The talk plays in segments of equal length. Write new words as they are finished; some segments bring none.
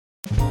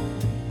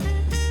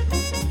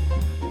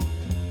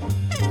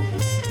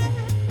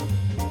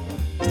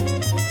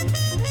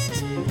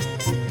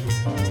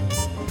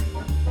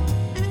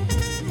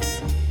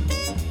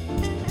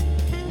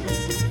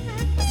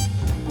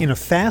In a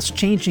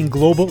fast-changing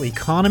global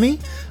economy,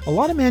 a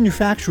lot of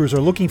manufacturers are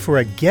looking for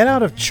a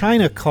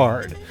get-out-of-China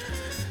card.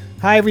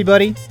 Hi,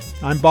 everybody.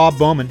 I'm Bob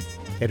Bowman,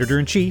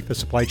 Editor-in-Chief of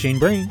Supply Chain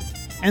Brain,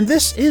 and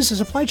this is a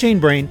Supply Chain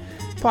Brain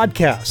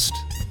podcast.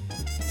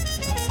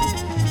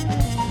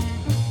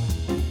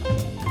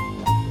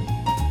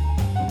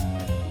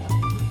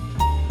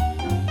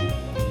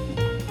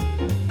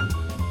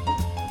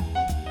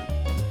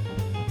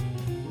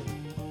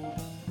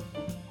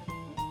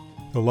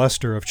 The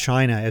luster of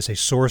China as a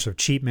source of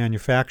cheap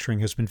manufacturing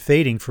has been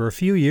fading for a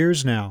few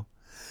years now.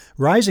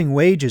 Rising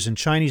wages in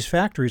Chinese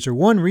factories are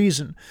one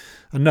reason.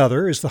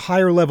 Another is the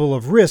higher level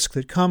of risk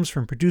that comes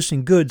from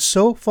producing goods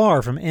so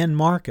far from end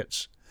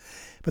markets.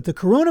 But the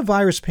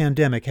coronavirus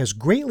pandemic has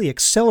greatly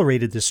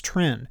accelerated this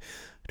trend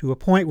to a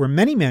point where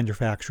many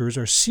manufacturers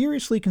are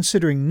seriously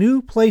considering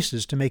new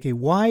places to make a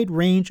wide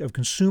range of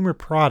consumer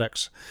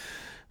products.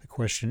 The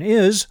question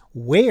is,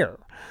 where?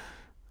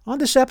 On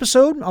this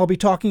episode, I'll be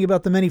talking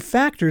about the many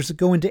factors that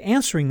go into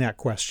answering that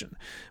question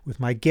with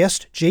my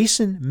guest,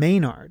 Jason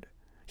Maynard.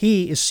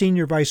 He is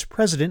Senior Vice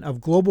President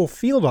of Global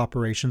Field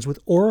Operations with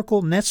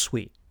Oracle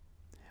NetSuite.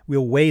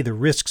 We'll weigh the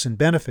risks and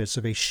benefits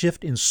of a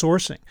shift in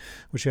sourcing,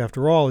 which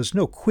after all is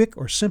no quick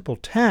or simple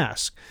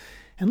task,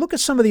 and look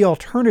at some of the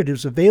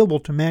alternatives available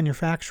to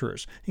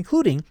manufacturers,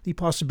 including the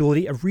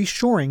possibility of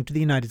reshoring to the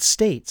United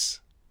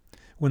States.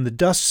 When the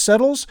dust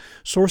settles,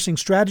 sourcing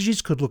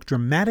strategies could look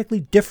dramatically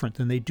different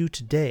than they do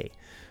today.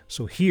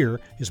 So here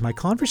is my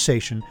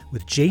conversation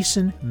with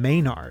Jason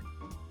Maynard.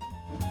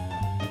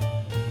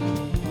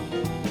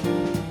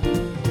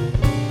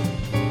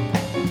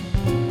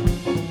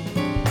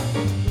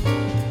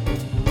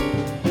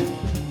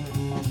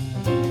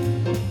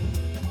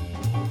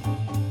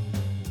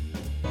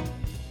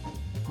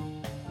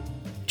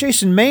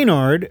 Jason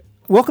Maynard,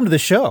 welcome to the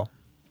show.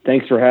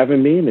 Thanks for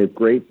having me, and it's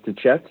great to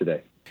chat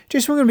today.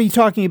 Jason, we're going to be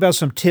talking about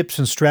some tips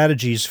and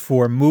strategies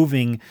for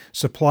moving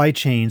supply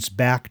chains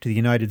back to the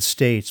United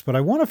States. But I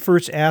want to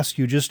first ask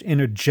you, just in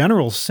a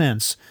general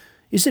sense,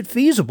 is it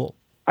feasible?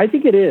 I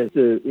think it is.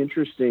 An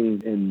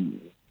interesting and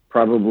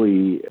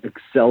probably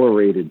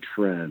accelerated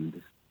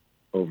trend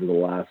over the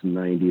last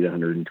 90 to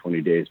 120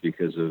 days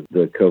because of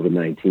the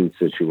COVID-19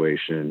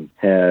 situation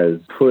has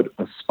put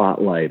a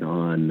spotlight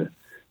on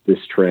this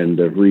trend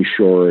of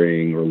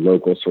reshoring or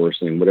local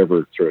sourcing,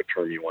 whatever sort of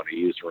term you want to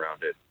use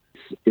around it.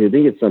 I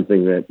think it's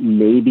something that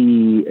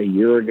maybe a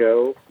year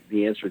ago,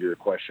 the answer to your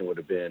question would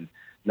have been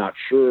not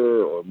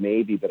sure or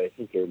maybe, but I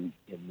think in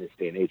this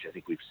day and age, I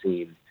think we've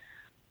seen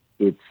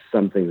it's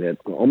something that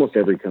almost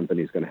every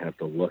company is going to have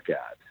to look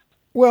at.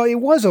 Well,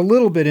 it was a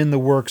little bit in the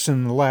works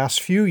in the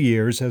last few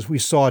years as we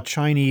saw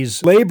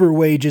Chinese labor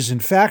wages in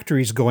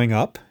factories going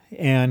up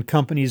and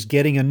companies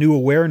getting a new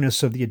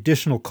awareness of the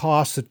additional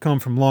costs that come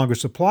from longer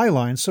supply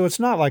lines. So it's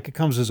not like it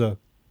comes as a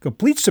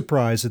complete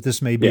surprise that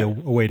this may be a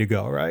way to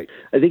go, right?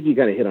 I think you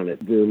kind of hit on it.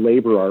 The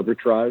labor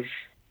arbitrage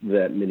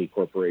that many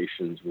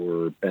corporations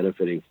were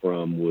benefiting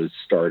from was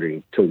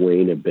starting to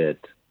wane a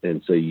bit.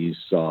 And so you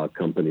saw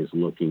companies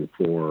looking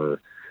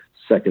for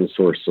second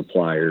source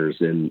suppliers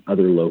in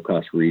other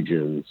low-cost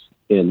regions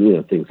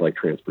and, things like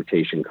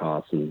transportation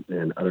costs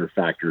and other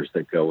factors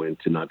that go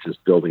into not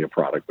just building a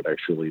product, but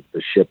actually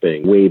the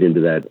shipping weighed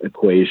into that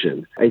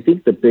equation. I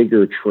think the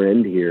bigger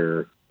trend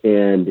here,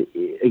 and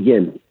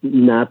again,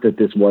 not that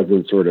this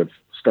wasn't sort of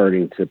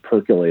starting to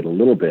percolate a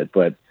little bit,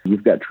 but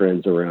you've got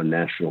trends around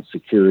national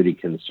security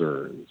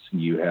concerns.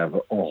 You have a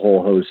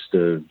whole host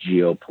of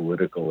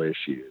geopolitical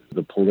issues,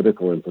 the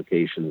political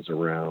implications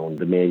around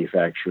the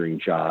manufacturing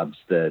jobs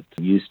that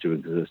used to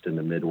exist in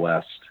the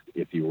Midwest,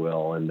 if you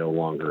will, and no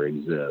longer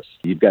exist.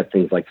 You've got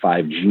things like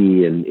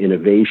 5G and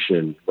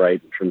innovation,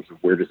 right, in terms of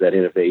where does that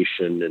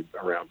innovation and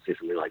around, say,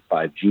 something like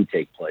 5G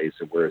take place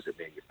and where is it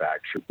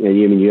manufactured? And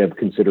you have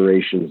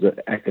considerations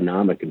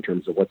economic in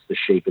terms of what's the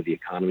shape of the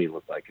economy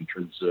look like in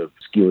terms of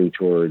skewing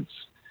towards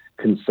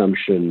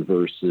consumption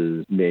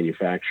versus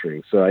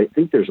manufacturing. So I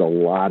think there's a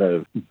lot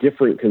of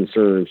different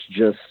concerns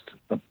just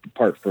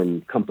apart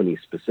from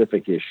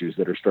company-specific issues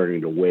that are starting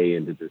to weigh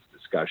into this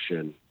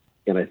discussion.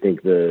 And I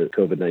think the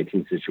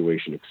COVID-19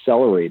 situation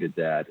accelerated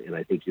that. And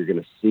I think you're going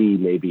to see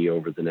maybe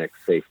over the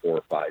next, say, 4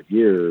 or 5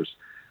 years,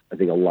 I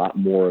think a lot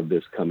more of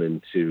this come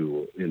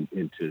into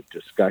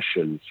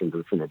discussion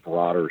from a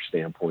broader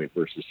standpoint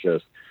versus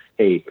just,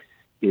 hey,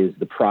 is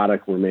the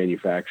product we're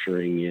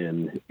manufacturing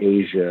in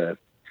Asia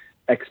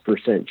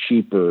X%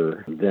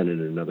 cheaper than in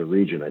another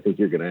region? I think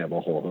you're going to have a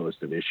whole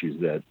host of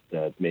issues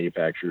that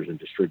manufacturers and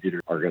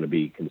distributors are going to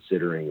be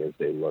considering as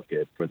they look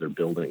at where they're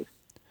building.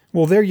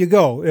 Well, there you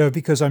go,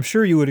 because I'm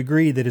sure you would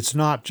agree that it's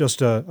not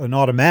just an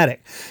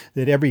automatic,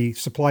 that every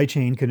supply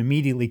chain can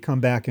immediately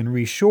come back and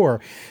reshore.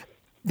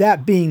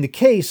 That being the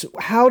case,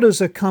 how does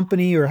a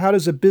company or how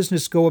does a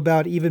business go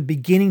about even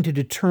beginning to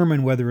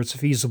determine whether it's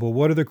feasible?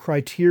 What are the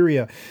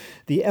criteria,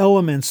 the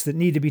elements that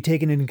need to be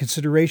taken into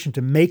consideration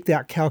to make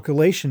that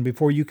calculation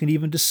before you can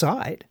even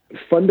decide?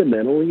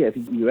 Fundamentally, I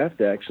think you have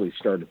to actually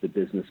start at the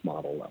business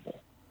model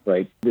level,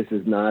 right? This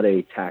is not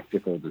a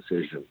tactical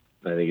decision.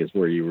 I think is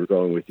where you were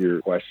going with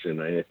your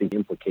question. I think the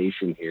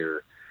implication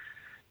here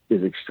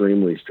is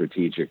extremely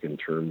strategic in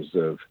terms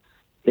of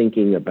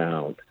thinking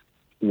about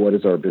what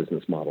does our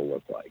business model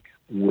look like?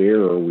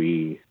 Where are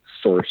we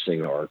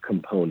sourcing our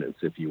components,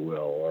 if you will,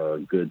 or our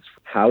goods?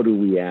 How do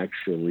we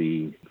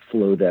actually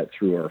flow that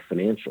through our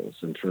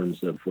financials in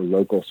terms of for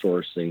local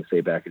sourcing,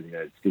 say back in the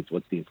United States,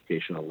 what's the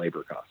implication on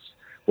labor costs?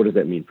 What does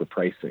that mean for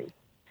pricing?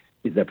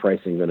 Is that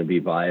pricing going to be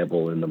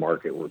viable in the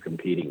market we're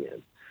competing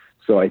in?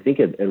 So I think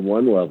at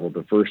one level,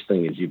 the first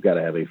thing is you've got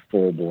to have a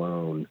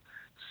full-blown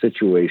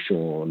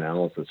situational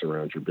analysis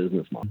around your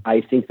business model.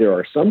 I think there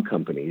are some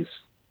companies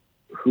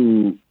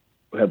who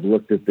have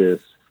looked at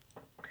this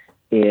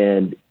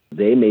and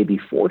they may be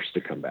forced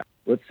to come back.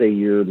 Let's say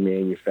you're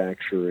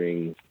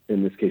manufacturing,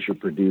 in this case, you're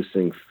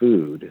producing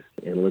food,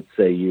 and let's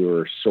say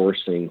you're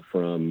sourcing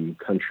from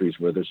countries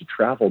where there's a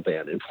travel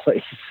ban in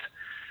place,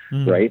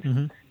 right?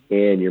 Mm-hmm.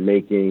 And you're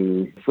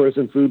making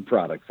frozen food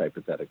products,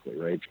 hypothetically,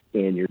 right?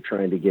 And you're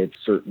trying to get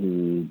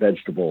certain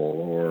vegetable,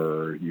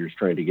 or you're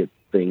trying to get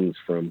things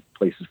from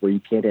places where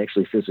you can't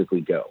actually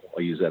physically go.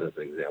 I'll use that as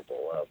an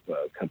example of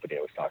a company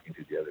I was talking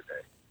to the other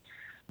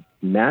day.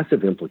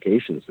 Massive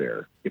implications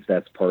there if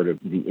that's part of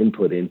the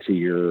input into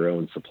your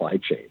own supply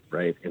chain,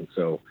 right? And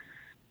so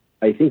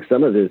I think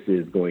some of this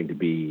is going to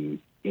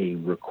be a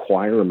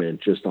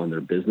requirement just on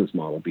their business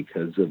model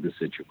because of the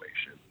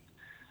situation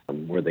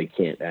where they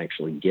can't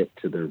actually get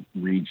to the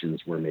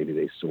regions where maybe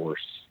they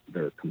source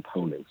their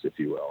components, if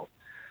you will.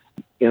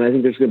 And I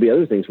think there's going to be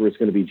other things where it's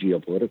going to be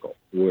geopolitical,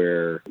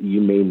 where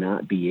you may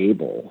not be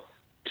able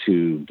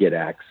to get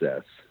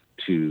access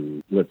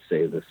to, let's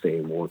say, the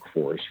same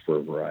workforce for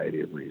a variety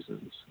of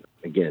reasons.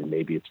 Again,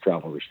 maybe it's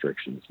travel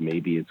restrictions.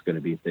 Maybe it's going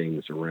to be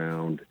things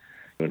around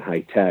in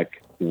high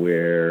tech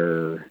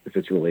where if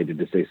it's related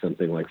to, say,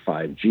 something like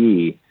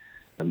 5G,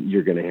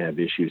 you're going to have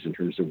issues in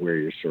terms of where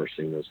you're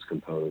sourcing those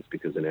components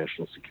because of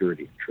national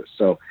security interests.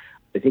 So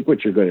I think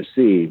what you're going to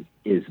see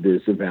is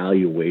this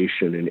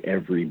evaluation in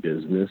every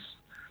business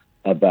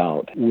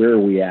about where are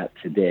we at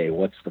today?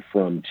 What's the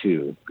from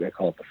to? I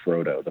call it the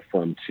Frodo, the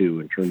from to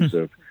in terms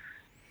of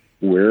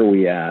where are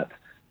we at,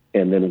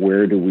 and then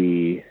where do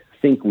we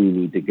think we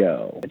need to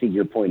go? I think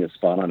your point is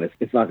spot on.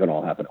 It's not going to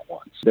all happen at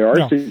once. There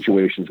are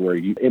situations where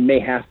it may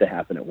have to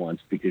happen at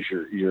once because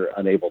you're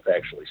unable to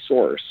actually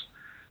source.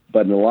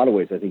 But in a lot of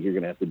ways, I think you're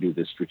going to have to do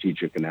this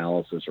strategic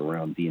analysis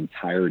around the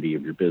entirety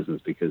of your business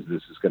because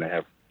this is going to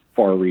have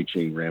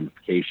far-reaching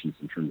ramifications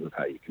in terms of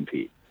how you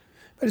compete.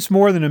 But it's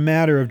more than a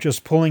matter of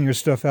just pulling your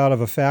stuff out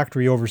of a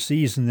factory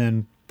overseas and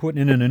then putting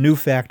it in a new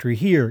factory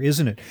here,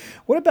 isn't it?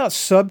 What about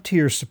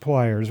sub-tier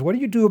suppliers? What do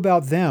you do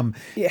about them?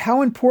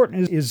 How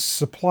important is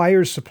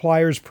suppliers'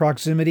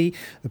 proximity,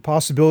 the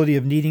possibility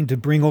of needing to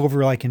bring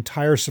over like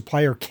entire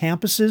supplier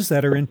campuses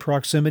that are in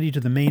proximity to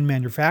the main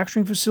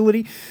manufacturing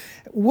facility?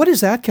 What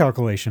is that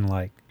calculation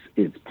like?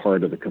 It's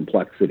part of the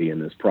complexity in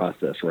this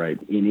process, right?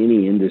 In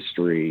any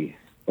industry,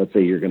 let's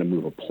say you're going to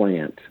move a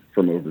plant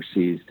from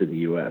overseas to the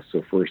U.S.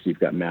 So first, you've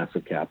got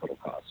massive capital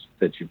costs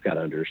that you've got to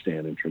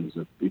understand in terms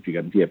of do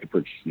you have to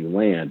purchase new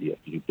land, do you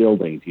have to do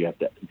buildings, do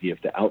you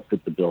have to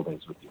outfit the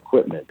buildings with the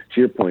equipment? To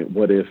your point,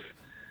 what if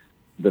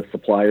the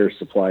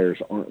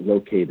suppliers aren't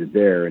located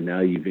there, and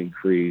now you've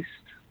increased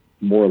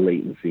more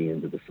latency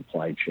into the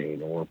supply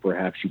chain, or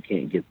perhaps you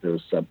can't get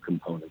those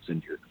subcomponents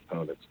into your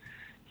components?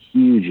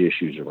 Huge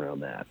issues around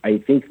that. I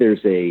think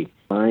there's a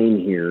line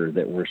here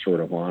that we're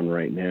sort of on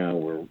right now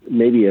where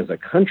maybe as a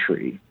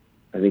country,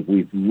 I think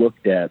we've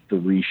looked at the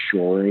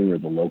reshoring or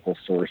the local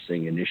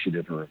sourcing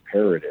initiative or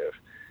imperative.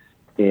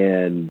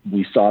 And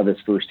we saw this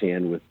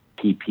firsthand with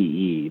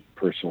PPE,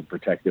 personal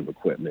protective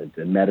equipment,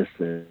 and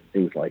medicine,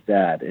 things like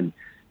that. And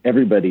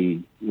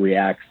everybody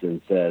reacts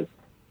and says,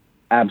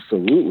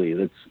 absolutely,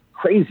 that's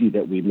crazy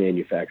that we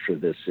manufacture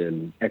this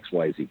in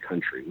XYZ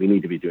country. We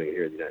need to be doing it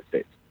here in the United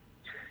States.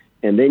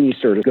 And then you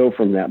sort of go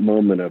from that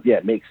moment of, yeah,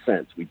 it makes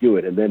sense, we do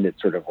it. And then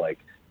it's sort of like,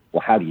 well,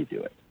 how do you do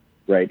it?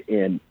 Right.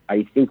 And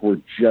I think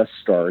we're just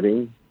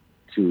starting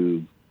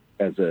to,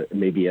 as a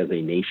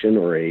nation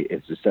or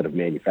as a set of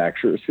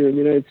manufacturers here in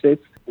the United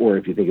States, or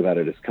if you think about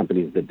it as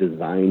companies that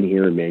design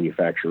here and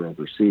manufacture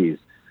overseas,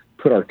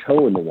 put our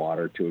toe in the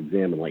water to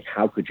examine, like,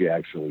 how could you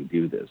actually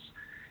do this?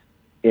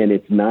 And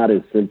it's not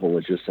as simple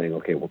as just saying,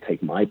 okay, we'll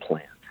take my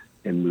plant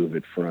and move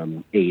it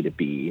from A to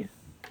B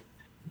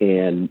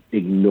and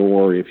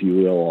ignore, if you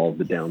will, all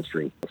the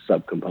downstream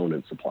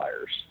subcomponent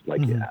suppliers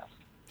like you asked.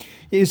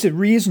 Is it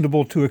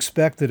reasonable to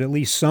expect that at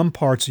least some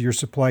parts of your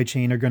supply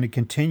chain are going to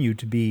continue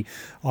to be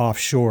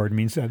offshore? It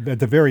means at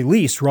the very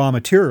least, raw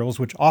materials,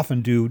 which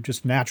often do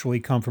just naturally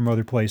come from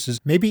other places,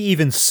 maybe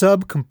even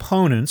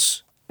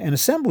subcomponents and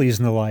assemblies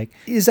and the like.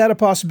 Is that a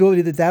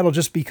possibility that that'll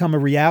just become a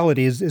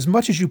reality? As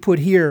much as you put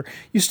here,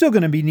 you're still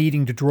going to be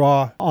needing to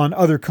draw on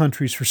other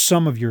countries for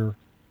some of your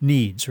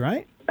needs,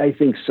 right? I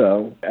think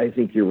so. I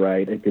think you're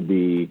right. It could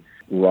be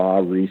raw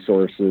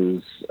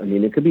resources. I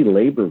mean, it could be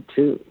labor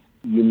too.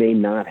 You may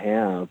not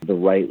have the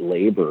right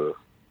labor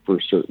for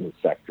certain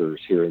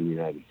sectors here in the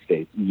United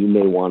States. You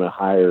may want to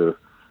hire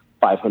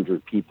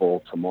 500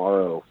 people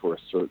tomorrow for a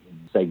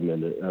certain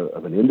segment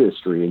of an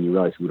industry, and you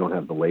realize we don't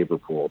have the labor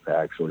pool to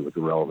actually, with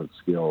the relevant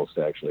skills,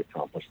 to actually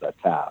accomplish that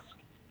task.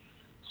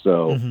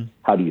 So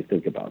how do you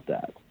think about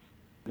that?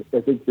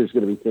 I think there's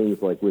going to be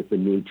things like with the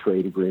new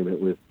trade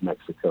agreement with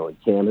Mexico and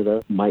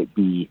Canada might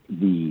be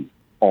the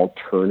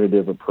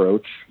alternative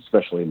approach,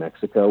 especially in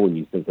Mexico, when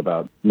you think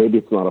about maybe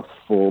it's not a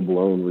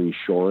full-blown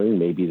reshoring.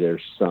 Maybe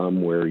there's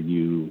some where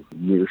you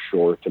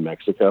nearshore to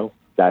Mexico.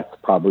 That's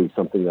probably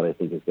something that I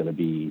think is going to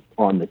be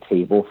on the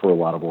table for a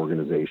lot of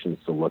organizations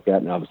to look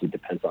at. And obviously it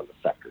depends on the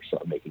sector. So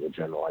I'm making a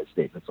generalized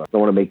statement. So I don't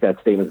want to make that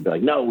statement and be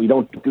like, no, we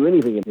don't do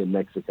anything in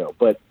Mexico.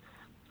 But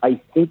I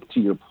think to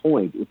your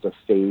point, it's a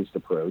phased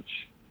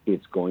approach.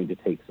 It's going to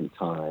take some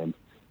time.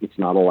 It's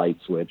not a light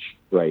switch,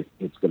 right?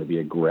 It's going to be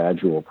a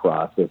gradual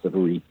process of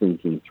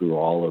rethinking through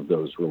all of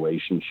those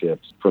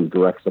relationships, from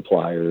direct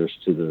suppliers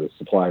to the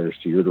suppliers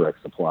to your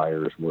direct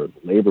suppliers, where the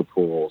labor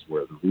pools,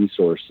 where the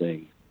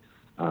resourcing,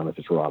 if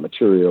it's raw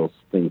materials,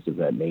 things of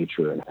that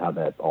nature, and how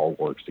that all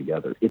works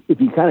together.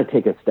 If you kind of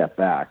take a step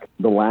back,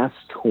 the last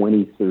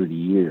 20, 30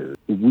 years,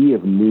 we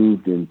have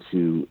moved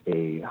into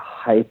a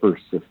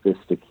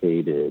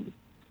hyper-sophisticated,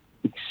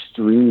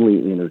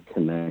 extremely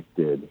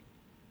interconnected,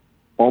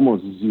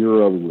 almost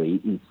zero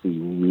latency,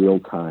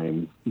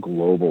 real-time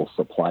global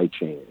supply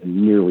chain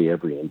in nearly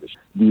every industry.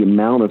 The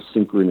amount of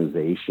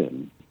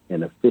synchronization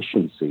and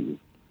efficiency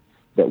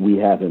that we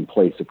have in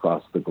place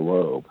across the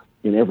globe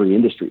in every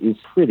industry is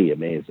pretty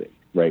amazing,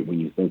 right, when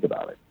you think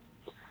about it,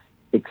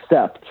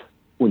 except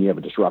when you have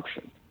a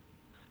disruption.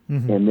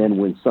 And then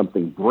when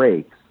something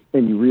breaks,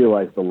 and you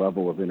realize the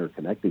level of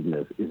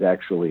interconnectedness is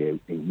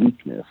actually a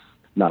weakness,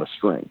 not a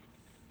strength.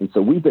 And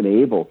so we've been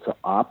able to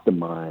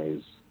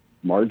optimize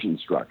margin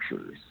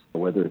structures,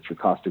 whether it's your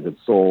cost of goods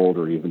sold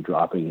or even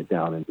dropping it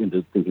down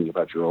into thinking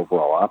about your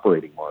overall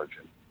operating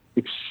margin,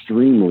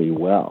 extremely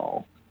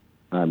well.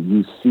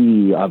 You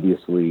see,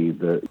 obviously,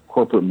 the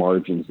corporate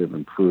margins have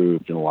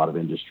improved in a lot of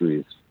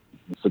industries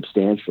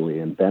substantially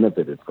and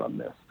benefited from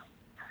this.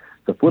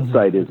 The flip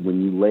side is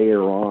when you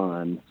layer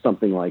on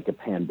something like a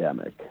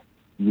pandemic,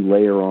 you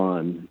layer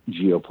on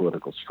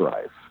geopolitical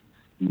strife,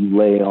 you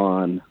lay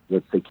on,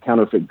 let's say,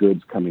 counterfeit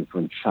goods coming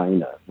from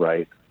China,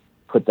 right?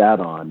 Put that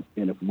on.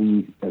 And if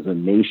we as a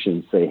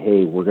nation say,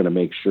 hey, we're going to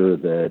make sure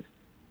that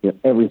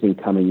everything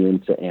coming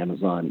into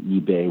Amazon,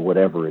 eBay,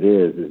 whatever it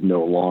is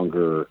no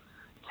longer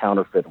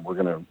counterfeit, and we're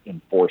going to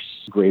enforce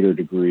greater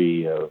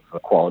degree of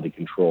quality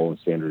control and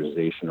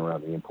standardization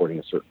around the importing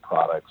of certain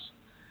products.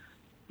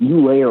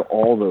 You layer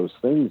all those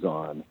things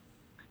on,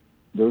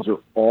 those are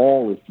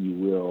all, if you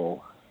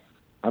will,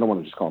 I don't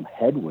want to just call them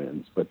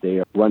headwinds, but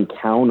they run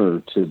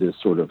counter to this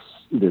sort of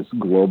this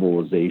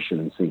globalization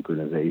and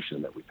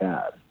synchronization that we've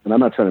had. And I'm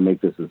not trying to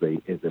make this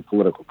as a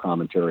political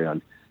commentary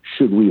on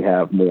should we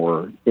have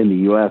more in the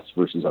U.S.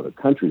 versus other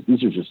countries.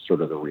 These are just sort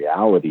of the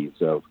realities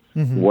of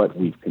what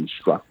we've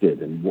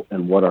constructed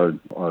and what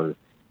our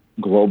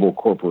global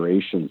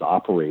corporations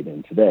operate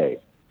in today.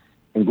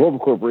 And global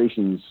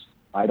corporations,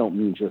 I don't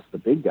mean just the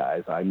big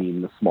guys. I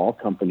mean the small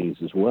companies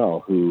as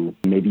well, who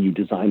maybe you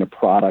design a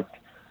product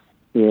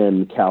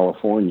in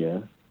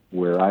California,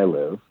 where I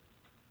live,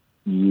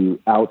 you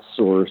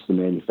outsource the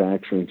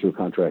manufacturing to a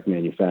contract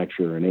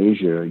manufacturer in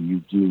Asia,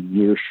 you do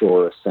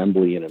nearshore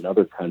assembly in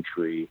another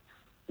country,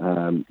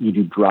 you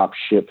do drop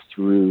ship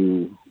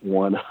through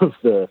one of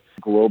the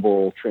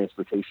global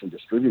transportation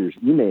distributors.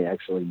 You may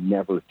actually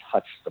never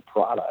touch the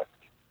product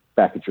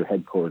back at your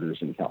headquarters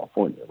in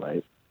California,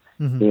 right?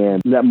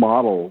 And that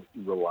model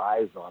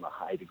relies on a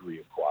high degree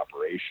of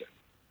cooperation,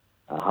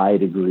 a high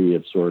degree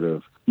of sort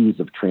of ease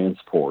of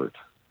transport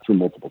through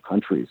multiple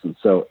countries. And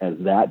so as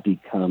that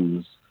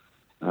becomes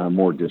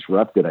more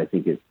disrupted, I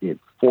think it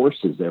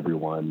forces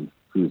everyone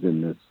who's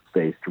in this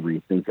space to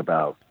rethink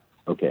about,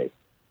 okay,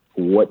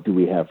 what do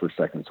we have for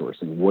second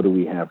sourcing? What do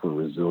we have for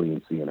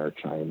resiliency in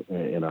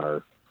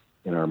our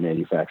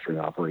manufacturing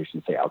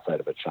operations, say outside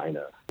of a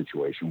China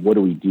situation? What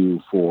do we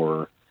do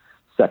for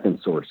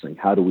second sourcing?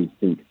 How do we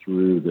think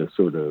through the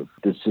sort of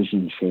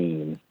decision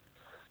chain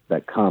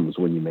that comes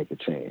when you make a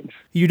change?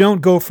 You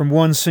don't go from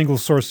one single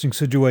sourcing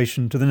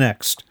situation to the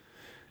next.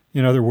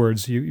 In other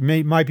words, you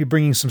might be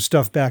bringing some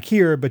stuff back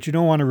here, but you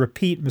don't want to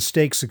repeat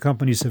mistakes that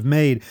companies have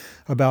made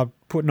about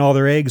putting all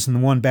their eggs in the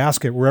one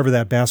basket, wherever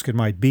that basket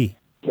might be.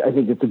 I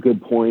think it's a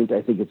good point.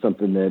 I think it's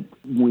something that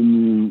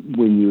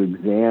when you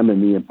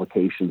examine the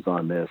implications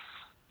on this,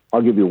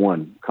 I'll give you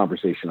one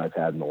conversation I've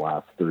had in the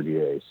last 30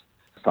 days.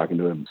 I was talking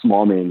to a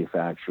small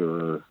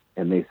manufacturer,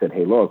 and they said,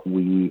 hey, look,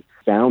 we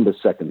found a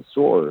second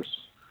source,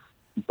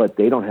 but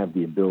they don't have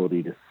the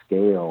ability to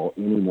scale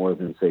any more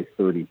than, say,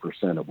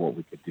 30% of what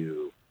we could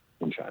do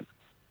in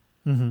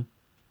China.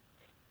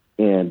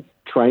 And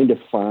trying to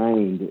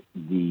find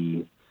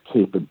the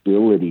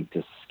capability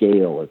to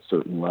scale at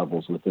certain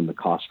levels within the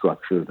cost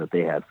structure that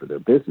they had for their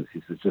business,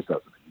 he says, just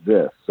doesn't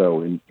exist.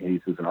 So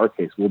he says, in our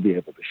case, we'll be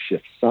able to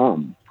shift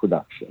some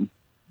production,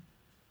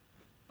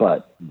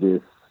 but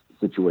this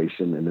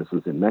situation, and this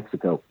was in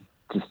Mexico,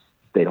 just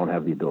they don't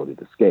have the ability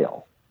to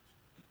scale.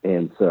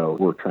 And so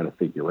we're trying to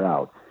figure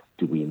out,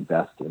 Do we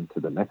invest into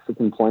the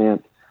Mexican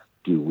plant?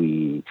 Do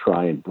we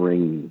try and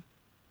bring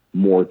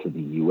more to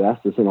the U.S.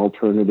 as an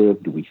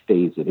alternative? Do we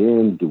phase it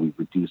in? Do we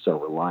reduce our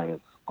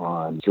reliance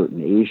on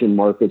certain Asian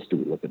markets? Do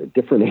we look at a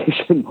different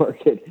Asian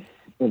market?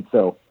 And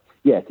so,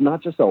 yeah, it's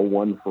not just a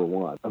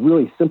one-for-one. A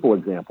really simple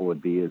example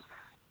would be is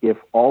if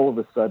all of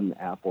a sudden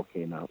Apple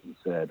came out and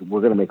said,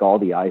 we're going to make all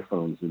the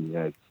iPhones in the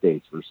United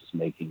States versus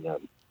making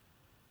them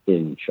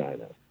in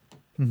China.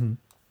 Mm-hmm.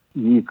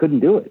 You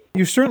couldn't do it.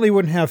 You certainly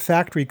wouldn't have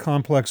factory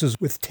complexes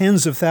with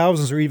tens of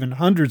thousands or even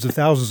hundreds of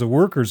thousands of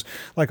workers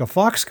like a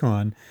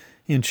Foxconn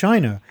in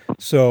China.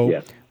 So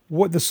yes.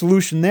 What the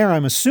solution there,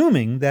 I'm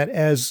assuming that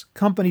as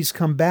companies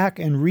come back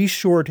and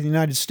reshore to the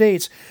United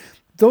States,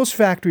 those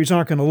factories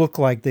aren't going to look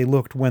like they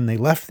looked when they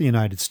left the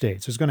United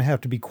States. There's going to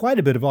have to be quite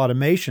a bit of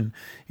automation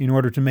in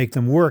order to make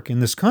them work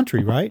in this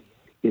country, right?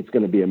 It's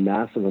going to be a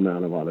massive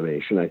amount of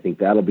automation. I think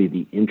that'll be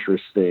the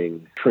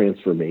interesting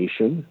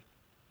transformation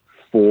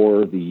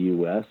for the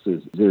U.S.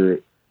 Is there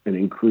an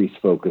increased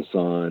focus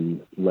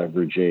on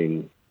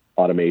leveraging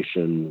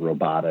automation,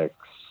 robotics,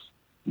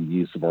 the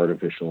use of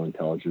artificial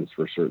intelligence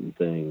for certain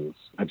things?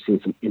 I've seen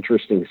some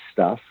interesting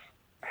stuff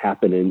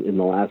happen in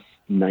the last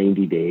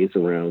 90 days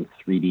around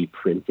 3D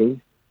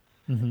printing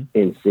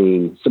and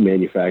seeing some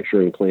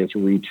manufacturing plants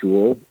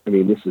retool. I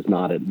mean, this is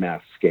not at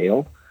mass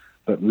scale,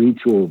 but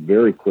retool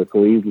very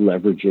quickly,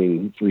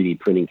 leveraging 3D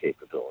printing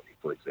capability,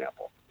 for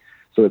example.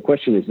 So the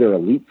question is there a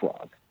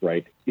leapfrog,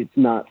 right? It's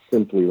not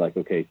simply like,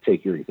 okay,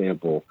 take your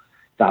example,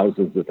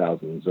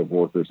 thousands of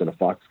workers in a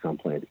Foxconn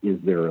plant. Is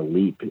there a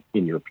leap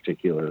in your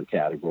particular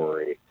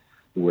category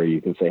where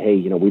you can say, hey,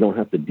 we don't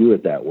have to do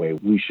it that way.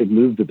 We should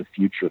move to the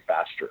future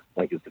faster.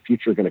 Like, is the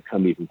future going to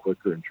come even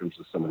quicker in terms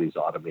of some of these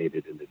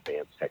automated and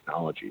advanced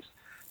technologies?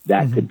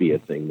 That could be a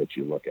thing that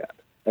you look at.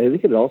 I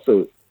think it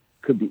also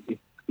could be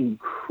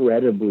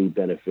incredibly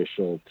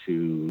beneficial to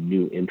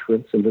new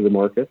entrants into the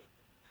market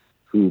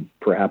who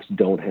perhaps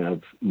don't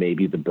have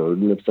maybe the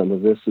burden of some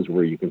of this, is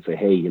where you can say,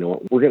 hey, you know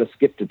what, we're going to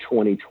skip to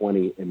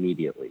 2020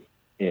 immediately.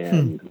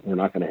 And we're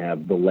not going to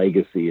have the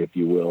legacy, if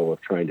you will,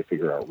 of trying to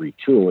figure out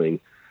retooling.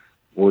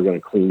 We're going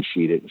to clean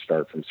sheet it and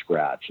start from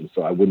scratch. And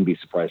so I wouldn't be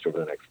surprised over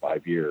the next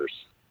 5 years,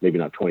 maybe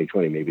not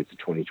 2020, maybe it's a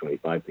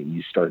 2025 thing,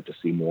 you start to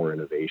see more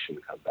innovation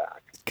come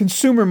back.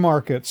 Consumer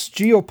markets,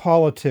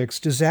 geopolitics,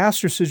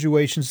 disaster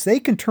situations, they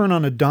can turn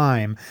on a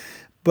dime.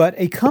 But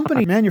a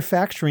company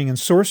manufacturing and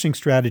sourcing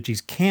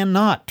strategies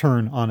cannot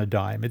turn on a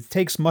dime. It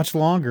takes much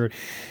longer.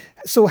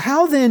 So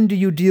how then do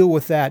you deal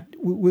with that,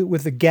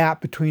 with the gap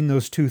between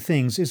those two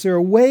things? Is there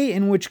a way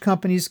in which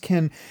companies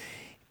can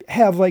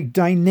have like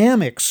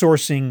dynamic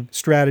sourcing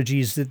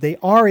strategies that they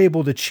are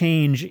able to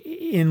change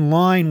in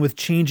line with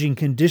changing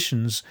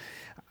conditions?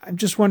 I'm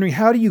just wondering,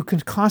 how do you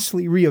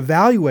constantly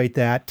reevaluate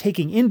that,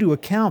 taking into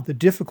account the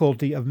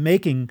difficulty of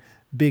making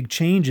big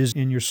changes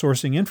in your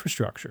sourcing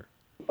infrastructure?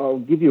 I'll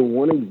give you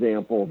one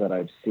example that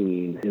I've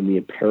seen in the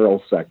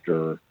apparel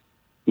sector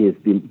is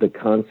the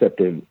concept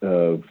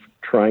of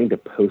trying to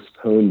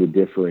postpone the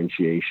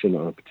differentiation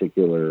on a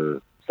particular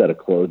set of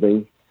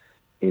clothing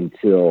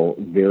until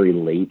very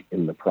late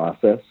in the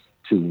process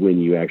to when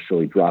you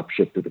actually drop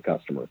ship to the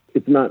customer.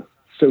 It's not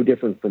so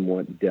different from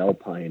what Dell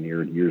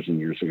pioneered years and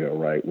years ago,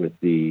 right, with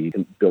the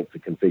built to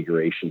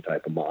configuration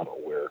type of model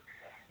where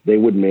they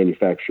wouldn't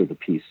manufacture the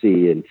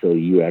PC until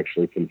you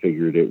actually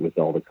configured it with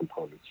all the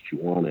components that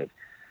you wanted.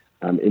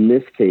 In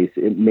this case,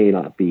 it may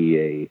not be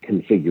a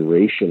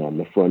configuration on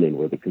the front end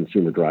where the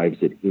consumer drives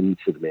it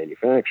into the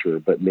manufacturer,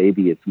 but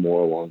maybe it's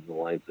more along the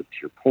lines of, to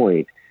your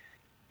point,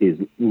 is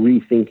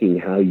rethinking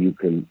how you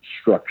can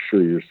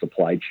structure your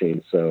supply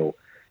chain so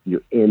your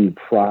end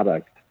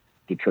product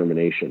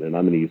determination, and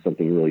I'm going to use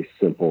something really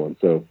simple. And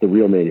so the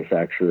real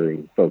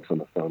manufacturing folks on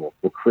the phone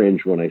will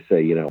cringe when I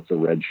say, it's a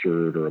red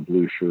shirt or a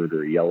blue shirt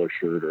or a yellow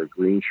shirt or a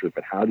green shirt,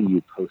 but how do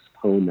you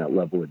postpone that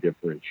level of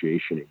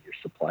differentiation in your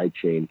supply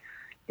chain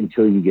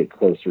until you get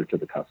closer to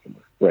the customer,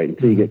 right?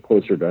 Until you get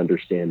closer to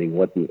understanding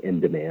what the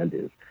end demand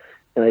is.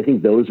 And I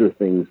think those are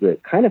things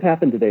that kind of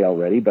happen today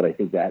already, but I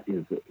think that's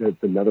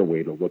another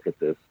way to look at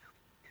this.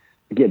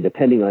 Again,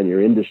 depending on your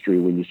industry,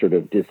 when you sort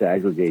of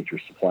disaggregate your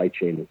supply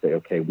chain and say,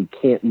 okay, we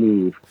can't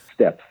move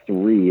step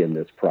 3 in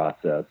this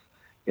process.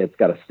 It's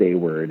got to stay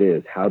where it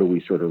is. How do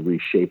we sort of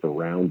reshape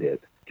around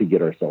it to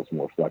get ourselves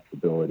more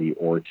flexibility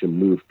or to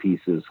move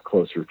pieces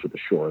closer to the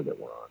shore that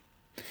we're on?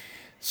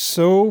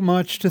 So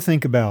much to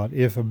think about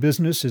if a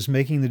business is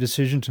making the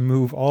decision to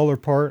move all or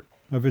part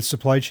of its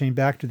supply chain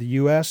back to the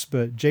U.S.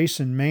 But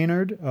Jason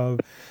Maynard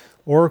of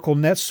Oracle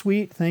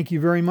NetSuite, thank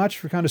you very much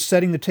for kind of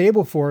setting the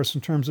table for us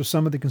in terms of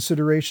some of the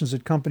considerations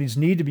that companies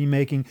need to be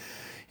making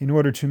in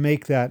order to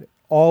make that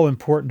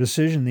all-important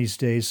decision these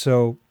days.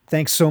 So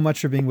thanks so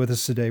much for being with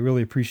us today.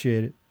 Really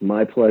appreciate it.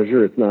 My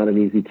pleasure. It's not an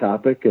easy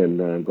topic, and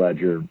I'm glad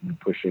you're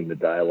pushing the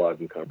dialogue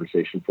and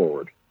conversation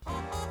forward.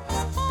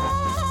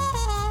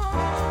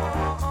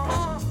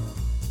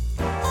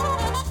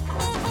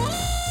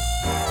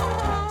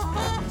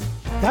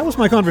 That was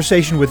my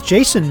conversation with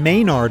Jason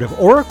Maynard of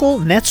Oracle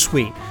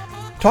NetSuite,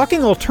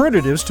 talking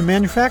alternatives to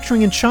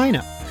manufacturing in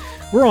China.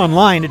 We're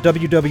online at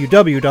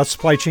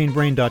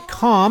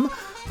www.supplychainbrain.com,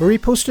 where we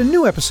post a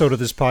new episode of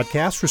this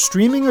podcast for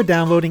streaming or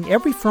downloading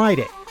every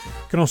Friday.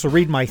 You can also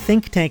read my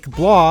Think Tank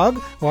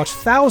blog, watch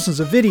thousands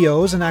of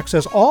videos, and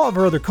access all of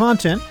our other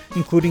content,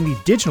 including the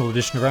digital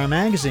edition of our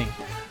magazine.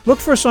 Look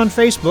for us on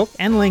Facebook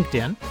and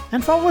LinkedIn,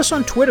 and follow us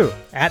on Twitter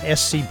at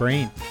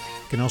SCBrain. You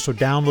can also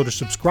download or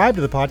subscribe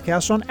to the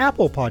podcast on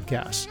Apple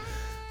Podcasts.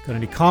 Got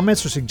any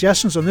comments or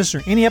suggestions on this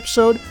or any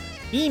episode?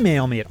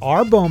 Email me at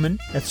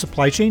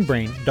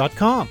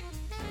rbowman@supplychainbrain.com.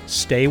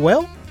 Stay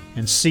well,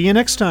 and see you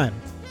next time.